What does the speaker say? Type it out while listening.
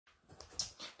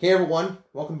Hey everyone,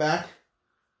 welcome back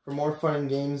for more fun and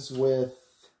games with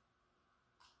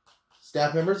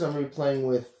staff members. I'm going to be playing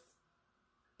with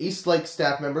Eastlake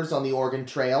staff members on the Oregon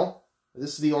Trail.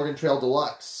 This is the Oregon Trail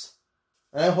Deluxe.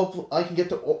 And I hope I can get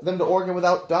them to Oregon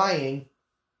without dying.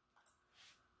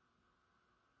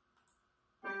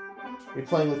 We're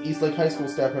playing with Eastlake High School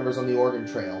staff members on the Oregon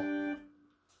Trail.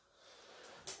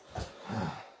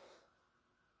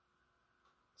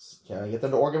 Can I get them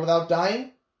to Oregon without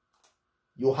dying?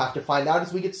 You'll have to find out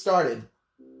as we get started.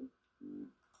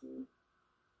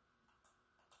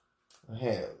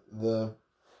 Okay,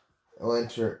 I'll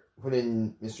put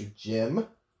in Mr. Jim,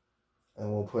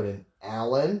 and we'll put in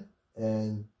Alan,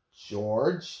 and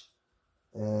George,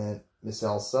 and Miss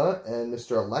Elsa, and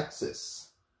Mr.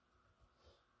 Alexis.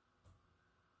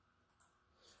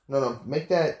 No, make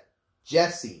that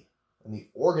Jesse on the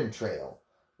Oregon Trail.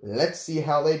 Let's see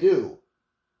how they do.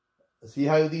 Let's see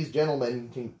how these gentlemen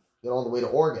can get all the way to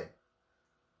Oregon.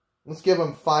 Let's give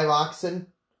them 5 oxen. How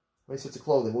many sets of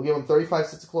clothing? We'll give them 35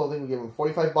 sets of clothing. We'll give them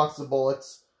 45 boxes of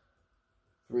bullets.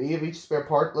 3 of each spare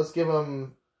part. Let's give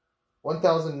them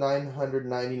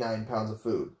 1,999 pounds of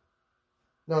food.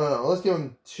 No. Let's give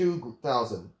them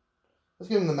 2,000. Let's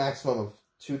give them the maximum of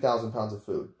 2,000 pounds of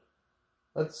food.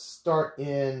 Let's start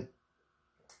in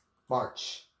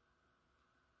March.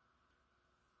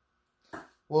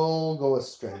 We'll go with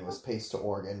strenuous pace to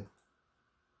Oregon.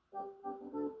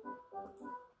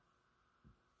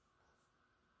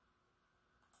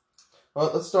 Well,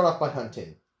 let's start off by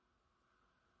hunting.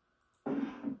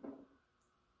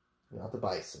 Not the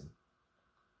bison.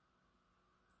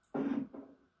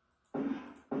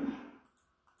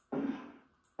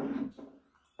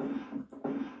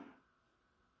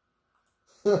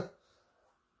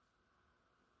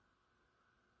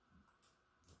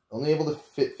 Only able to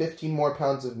fit 15 more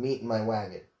pounds of meat in my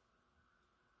wagon.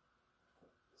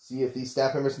 See if these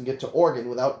staff members can get to Oregon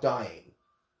without dying.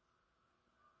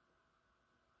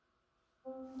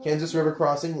 Kansas River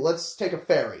crossing. Let's take a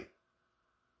ferry.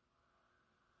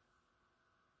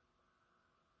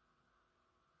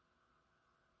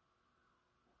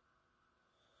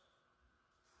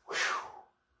 Whew.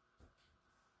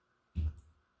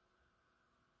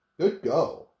 Good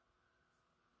go.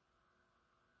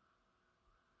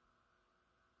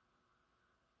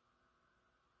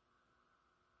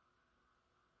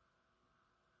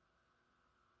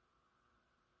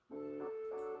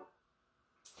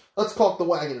 Let's caulk the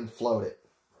wagon and float it.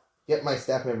 Get my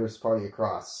staff members' party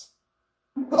across.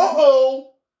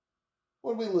 Uh-oh!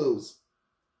 What did we lose?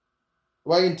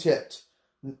 Wagon tipped.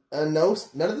 No,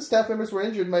 none of the staff members were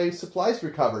injured. My supplies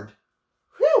recovered.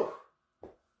 Whew!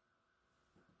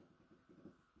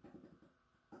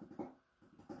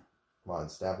 Come on,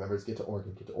 staff members, get to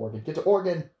Oregon, get to Oregon, get to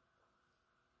Oregon!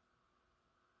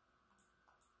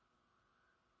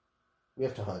 We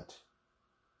have to hunt.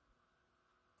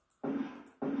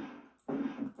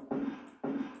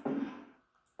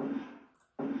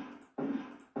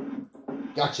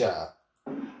 Gotcha!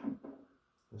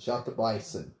 And shot the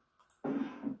bison.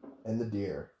 And the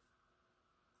deer.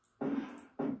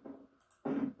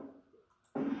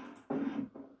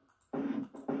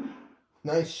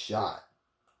 Nice shot.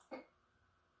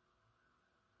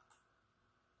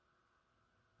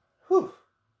 Whew.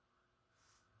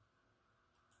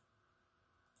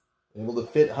 Able to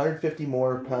fit 150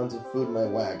 more pounds of food in my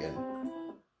wagon.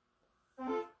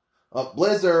 Oh,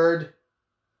 blizzard!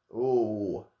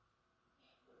 Ooh.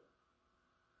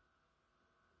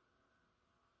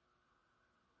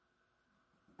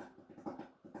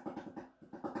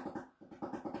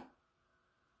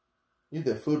 Need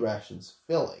the food rations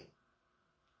filling.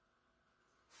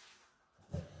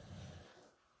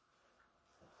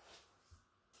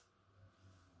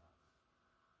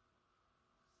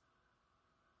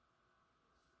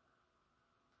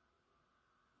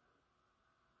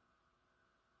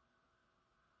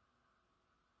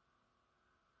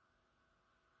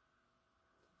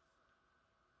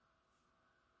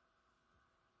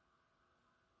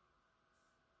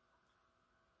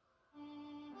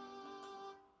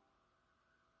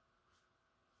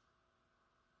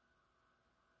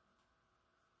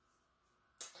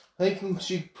 I think we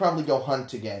should probably go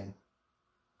hunt again.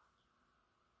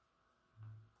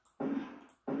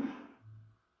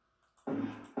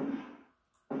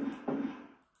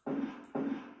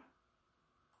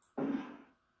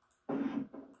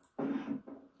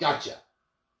 Gotcha.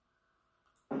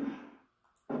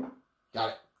 Got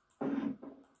it.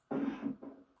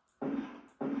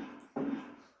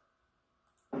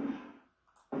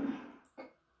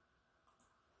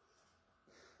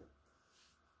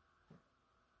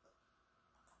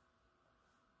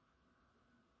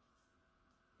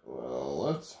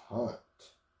 Let's hunt.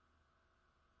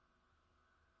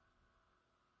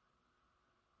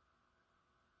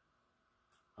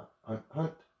 Hunt,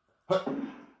 hunt, hunt.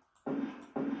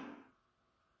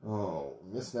 Oh,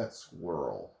 missed that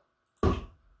squirrel.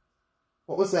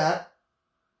 What was that?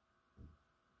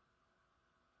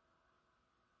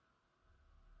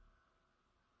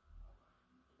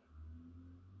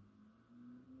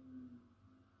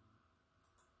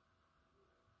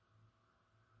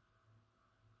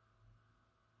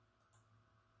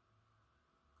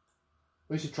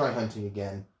 We should try hunting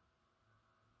again.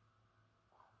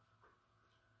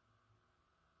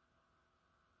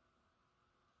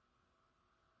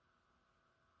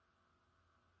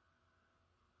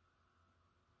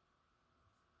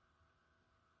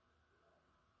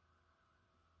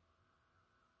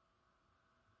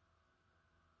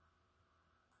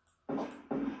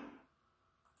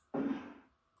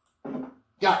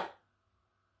 Got it.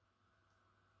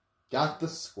 Got the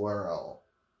squirrel.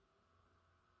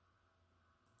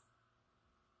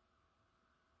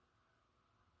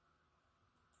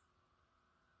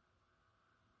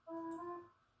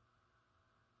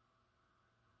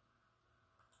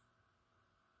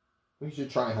 We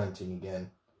should try hunting again.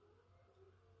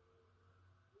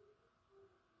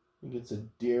 I think it's a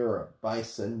deer or a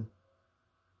bison.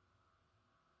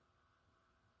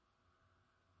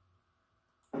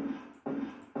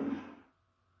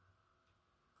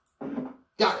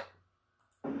 Got it.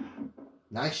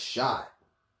 Nice shot.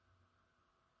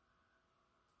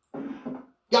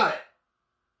 Got it.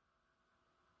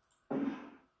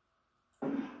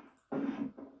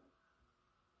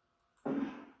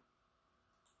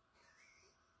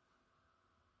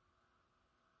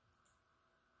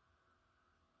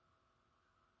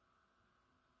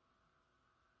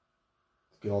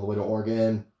 Let's get all the way to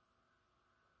Oregon.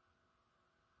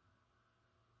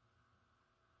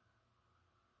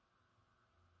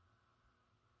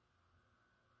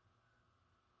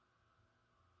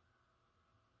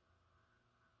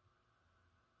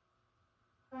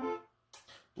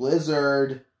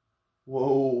 Blizzard.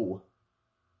 Whoa.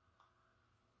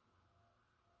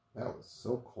 That was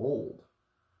so cold.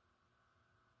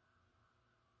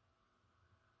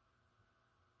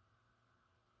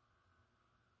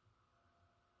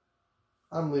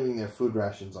 I'm leaving their food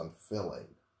rations unfilling.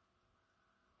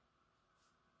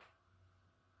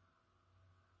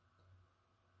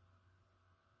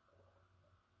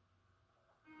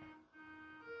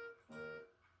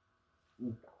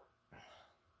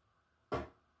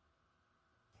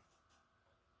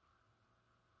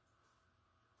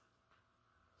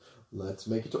 Let's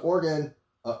make it to Oregon.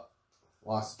 Oh,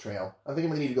 lost the trail. I think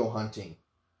I'm going to need to go hunting.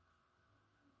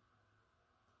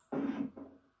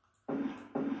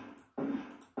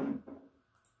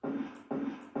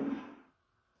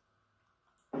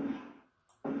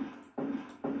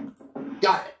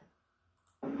 Got it.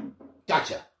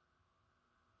 Gotcha.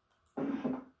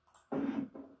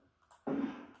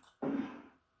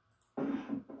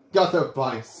 Got the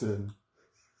bison.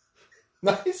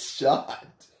 Nice shot.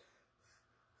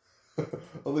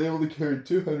 I was able to carry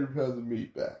 200 pounds of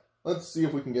meat back. Let's see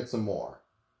if we can get some more.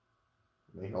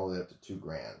 Make all the way up to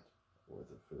 $2,000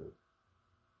 worth of food.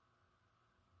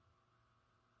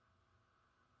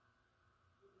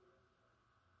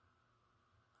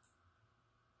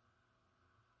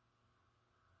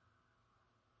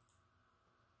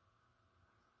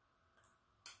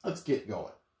 Let's get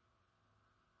going.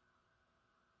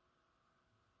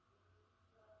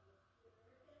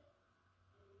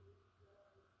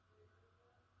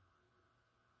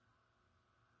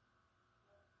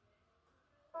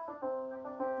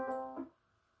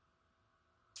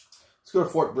 Let's go to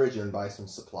Fort Bridger and buy some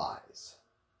supplies.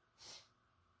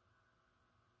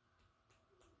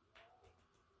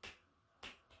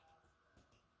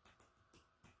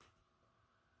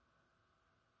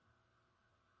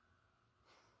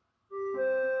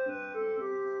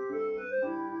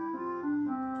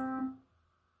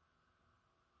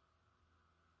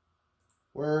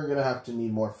 We're going to have to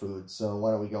need more food, so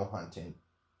why don't we go hunting?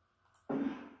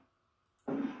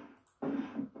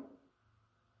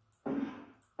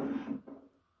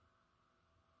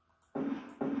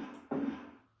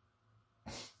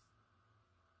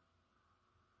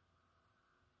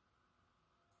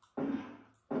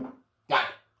 Got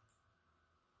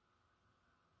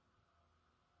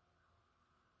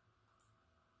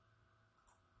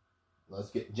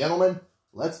it. Gentlemen,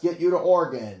 let's get you to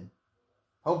Oregon.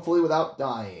 Hopefully without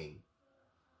dying.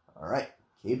 All right,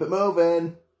 keep it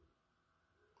moving.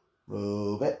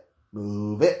 Move it,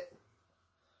 move it.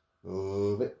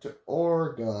 Move it to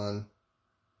Oregon.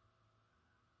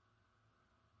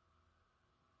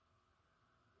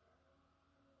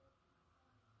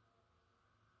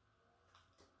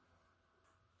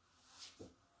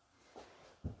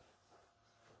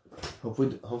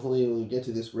 Hopefully we'll get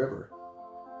to this river.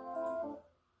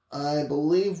 I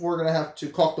believe we're going to have to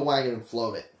caulk the wagon and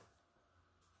float it.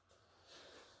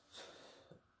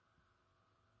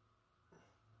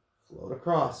 Float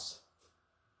across.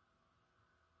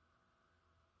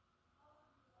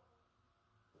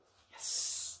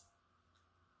 Yes!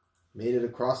 Made it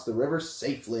across the river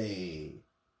safely.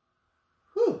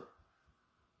 Whew.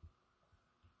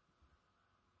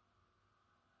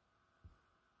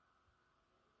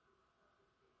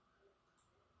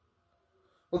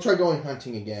 We'll try going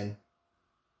hunting again.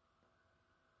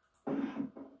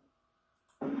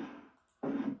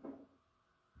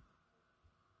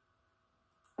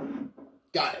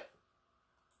 Got it.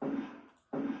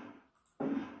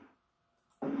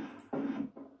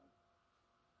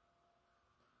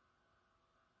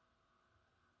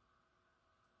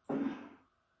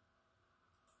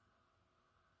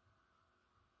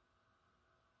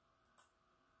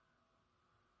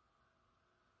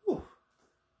 Whew.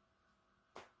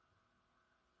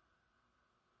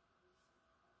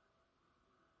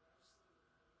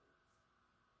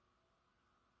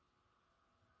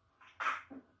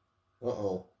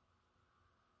 Uh-oh.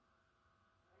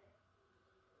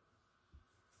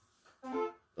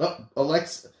 Oh,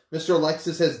 Mr.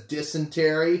 Alexis has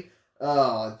dysentery.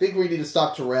 I think we need to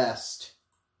stop to rest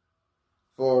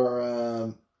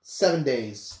for 7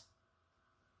 days.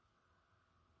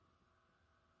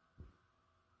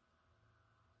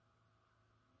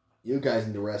 You guys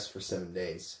need to rest for 7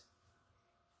 days.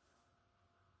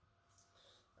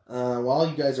 While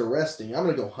you guys are resting, I'm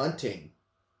going to go hunting.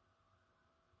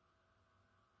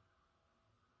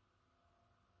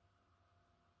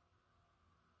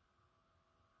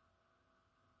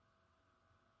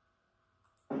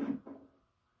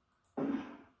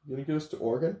 You gonna get us to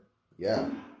Oregon? Yeah.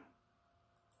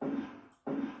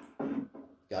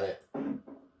 Got it.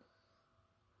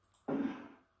 I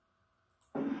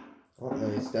want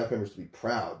my staff members to be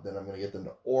proud that I'm gonna get them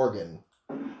to Oregon.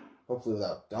 Hopefully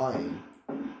without dying.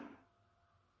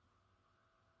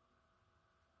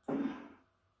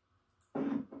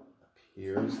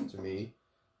 Appears to me.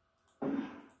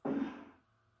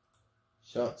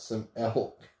 Shot some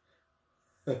elk.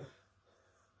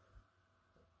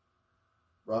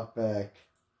 Brought back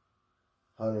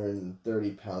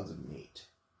 130 pounds of meat.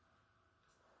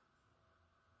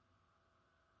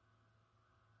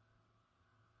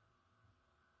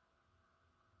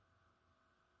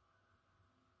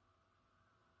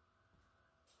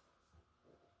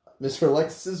 Mr.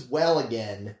 Alexis is well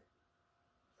again.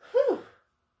 Whew.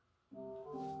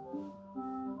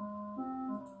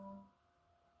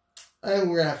 I think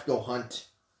we're going to have to go hunt.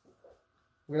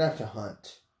 We're going to have to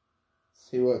hunt.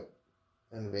 See what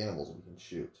kind of animals we can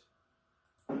shoot.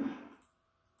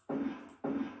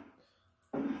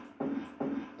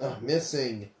 Oh,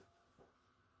 missing.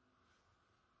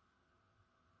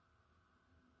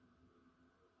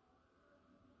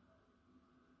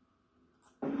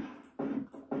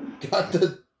 Got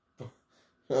the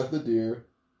deer.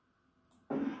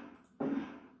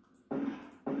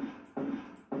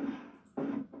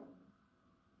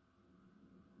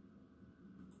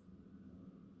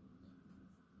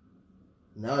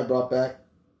 Now I brought back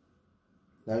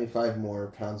 95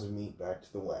 more pounds of meat back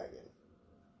to the wagon.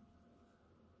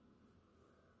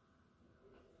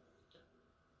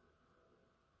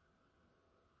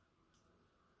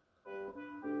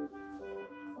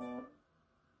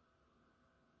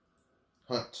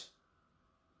 Hunt.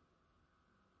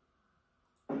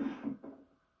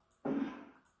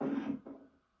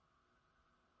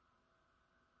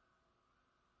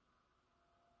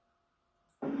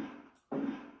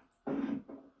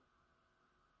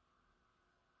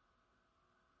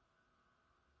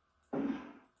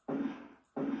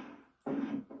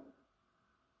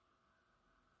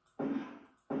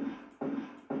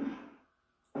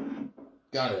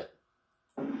 Got it.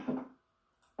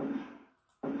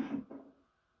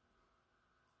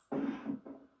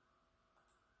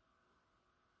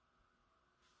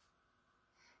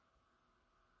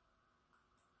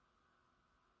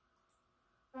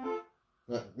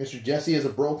 Mr. Jesse has a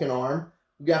broken arm.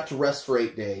 You have to rest for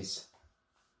 8 days.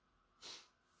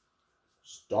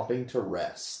 Stopping to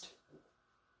rest.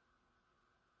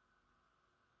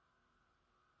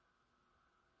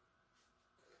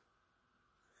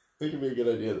 I think it'd be a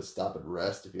good idea to stop and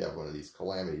rest if you have one of these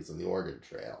calamities on the Oregon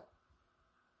Trail.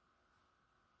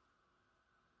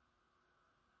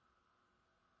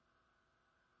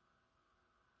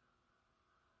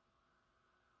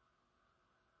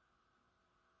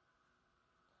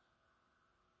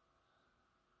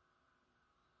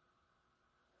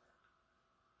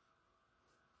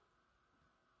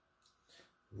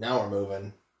 Now we're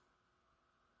moving.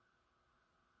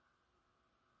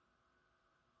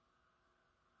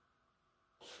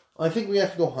 I think we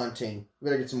have to go hunting. We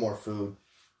better get some more food.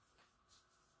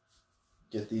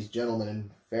 Get these gentlemen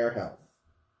in fair health.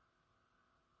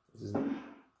 This is...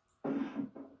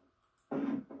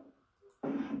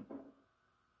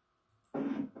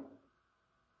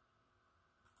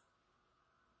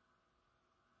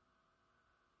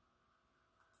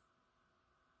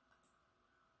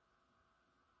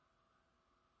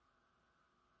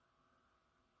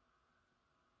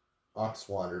 Ox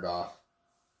wandered off.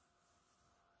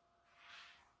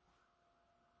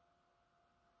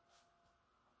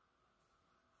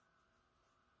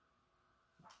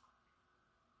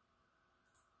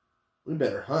 We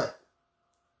better hunt.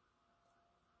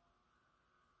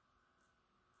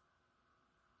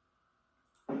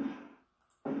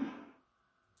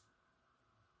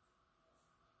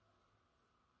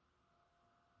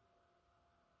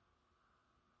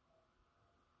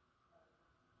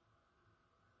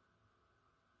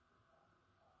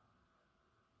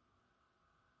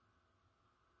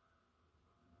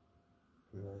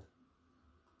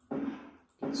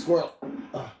 Squirrel.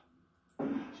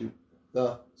 Shoot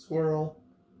the squirrel.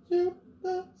 Shoot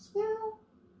the squirrel.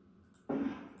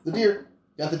 The deer.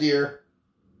 Got the deer.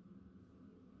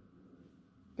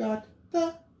 Got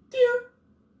the deer.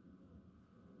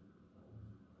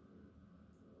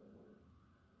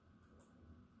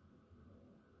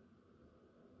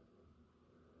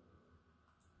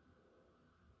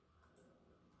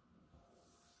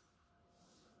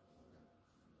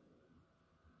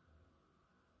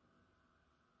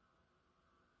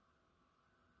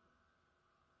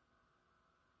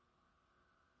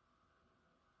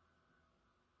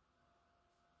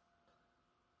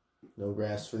 No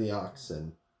grass for the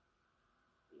oxen.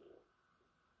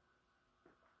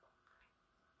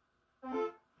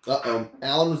 Uh-oh.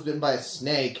 Alan was bitten by a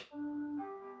snake.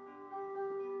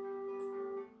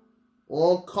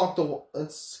 Well,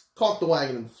 let's caulk the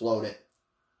wagon and float it.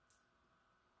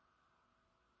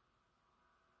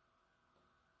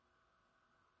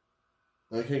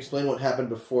 I can explain what happened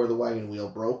before the wagon wheel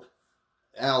broke.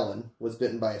 Alan was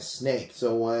bitten by a snake,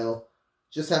 so I'll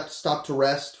just have to stop to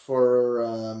rest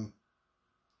for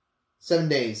 7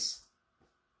 days.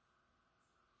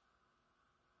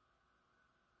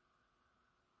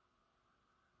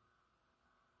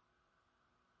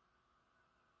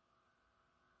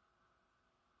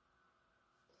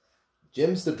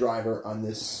 Jim's the driver on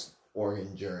this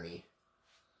Oregon journey.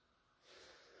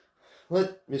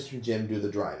 Let Mr. Jim do the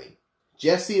driving.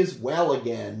 Jesse is well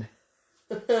again.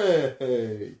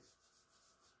 Hey.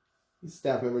 These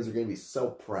staff members are going to be so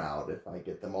proud if I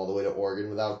get them all the way to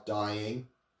Oregon without dying.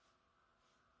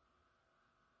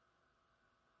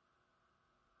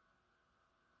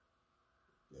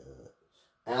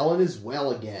 Alan is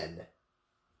well again.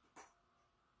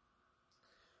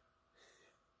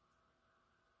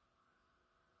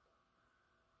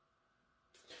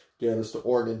 Get us to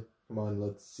Oregon. Come on,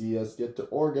 let's see us get to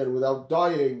Oregon without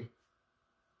dying.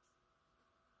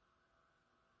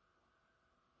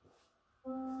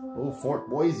 Oh, Fort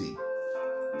Boise.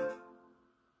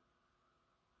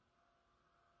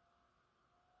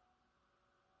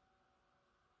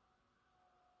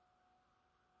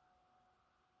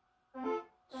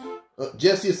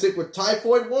 Jesse is sick with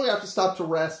typhoid. We'll have to stop to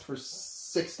rest for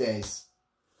 6 days.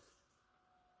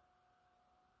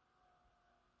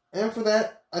 And for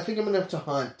that, I think I'm going to have to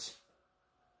hunt.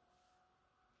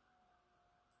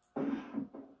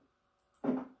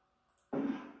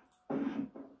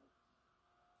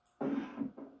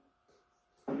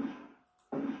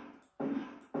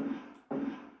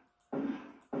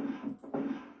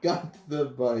 Got the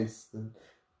bison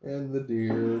and the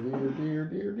deer, deer, deer,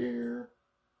 deer, deer,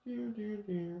 deer, deer,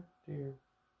 deer, deer.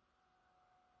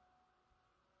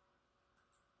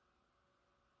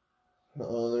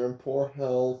 Oh, they're in poor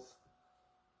health.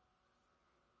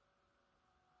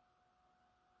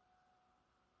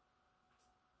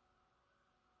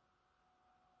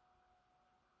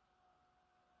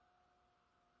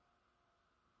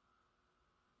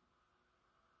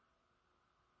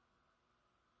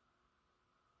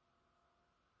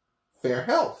 Fair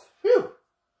health. Phew.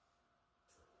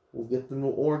 We'll get them to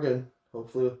Oregon.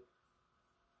 Hopefully.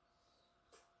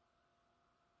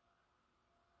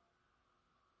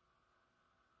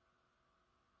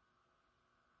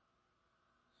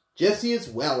 Jesse is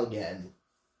well again.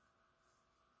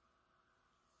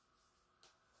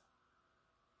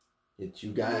 Get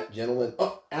you got it, gentlemen.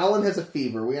 Oh, Alan has a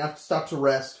fever. We have to stop to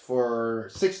rest for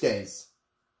 6 days.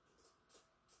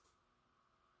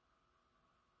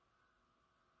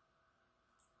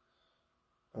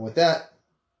 And with that,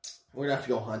 we're going to have to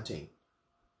go hunting.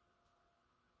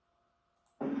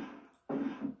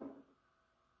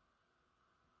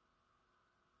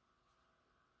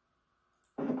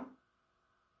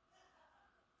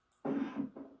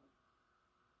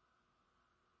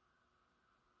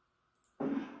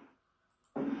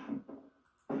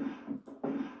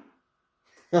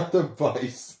 Not the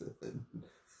bison.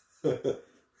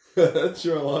 That's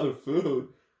sure a lot of food.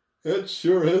 That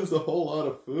sure is a whole lot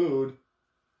of food.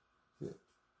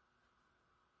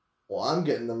 Well, I'm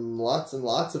getting them lots and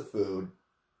lots of food.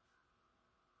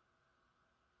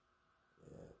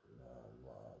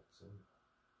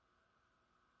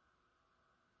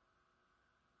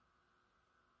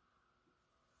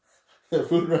 Their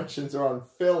food rations are on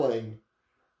filling.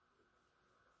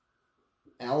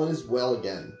 Alan is well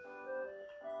again.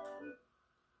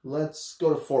 Let's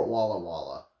go to Fort Walla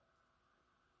Walla.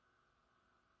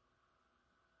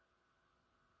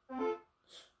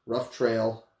 Rough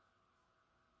trail.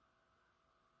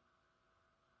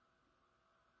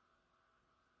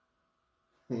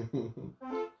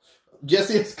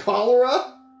 Jesse has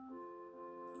cholera?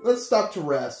 Let's stop to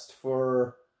rest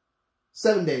for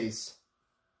 7 days.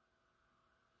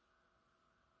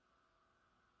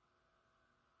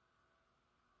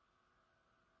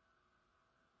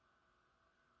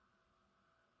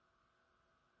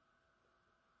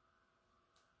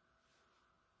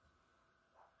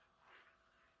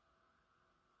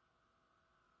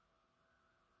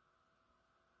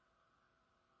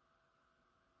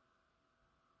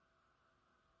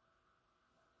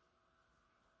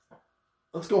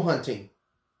 Let's go hunting.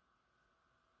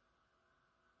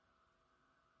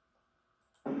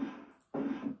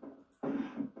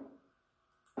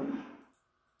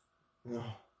 No.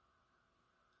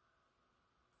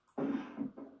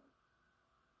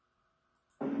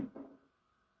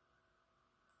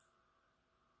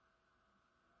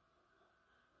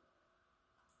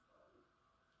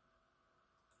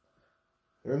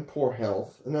 They're in poor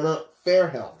health. No, no, fair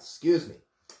health. Excuse me.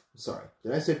 I'm sorry.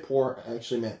 Did I say poor? I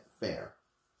actually meant fair.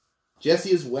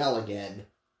 Jesse is well again.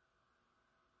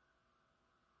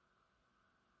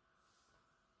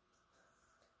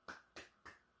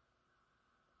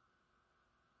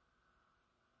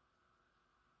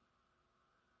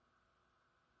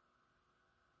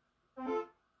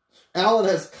 Alan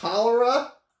has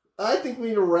cholera? I think we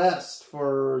need to rest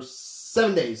for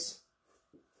 7 days.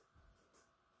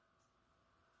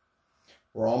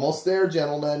 We're almost there,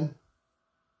 gentlemen.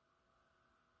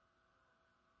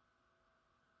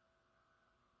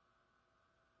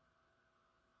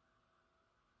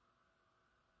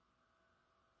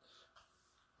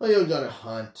 Well, you're gonna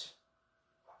hunt.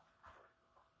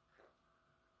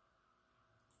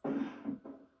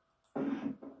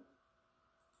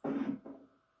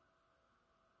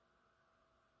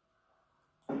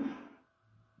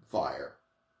 Fire.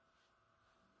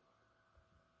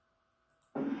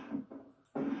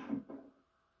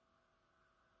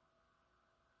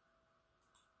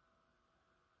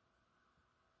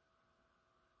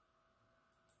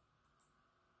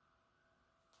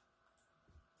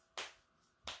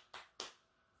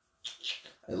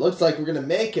 It looks like we're going to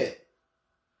make it.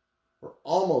 We're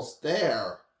almost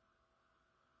there.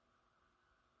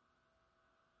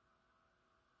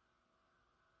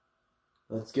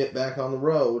 Let's get back on the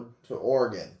road to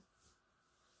Oregon.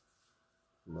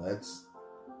 Let's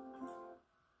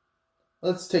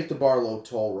take the Barlow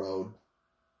Toll Road.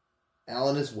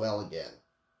 Alan is well again.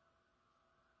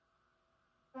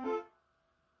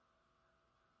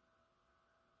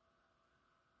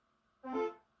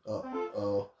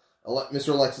 Uh-oh. Mr.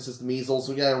 Alexis has the measles.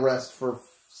 We gotta rest for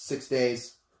 6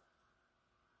 days.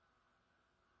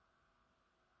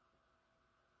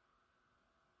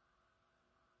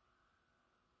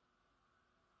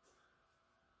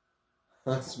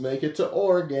 Let's make it to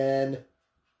Oregon.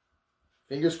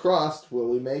 Fingers crossed. Will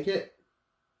we make it?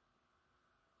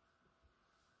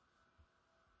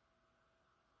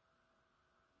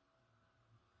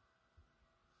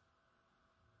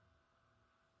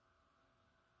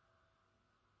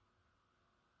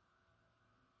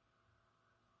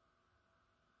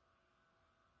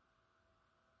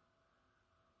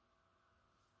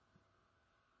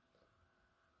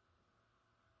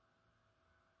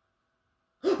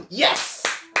 Yes!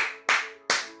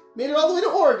 Made it all the way to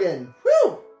Oregon.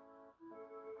 Woo!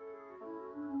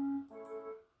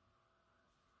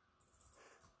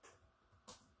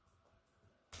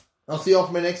 I'll see you all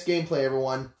for my next gameplay,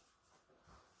 everyone.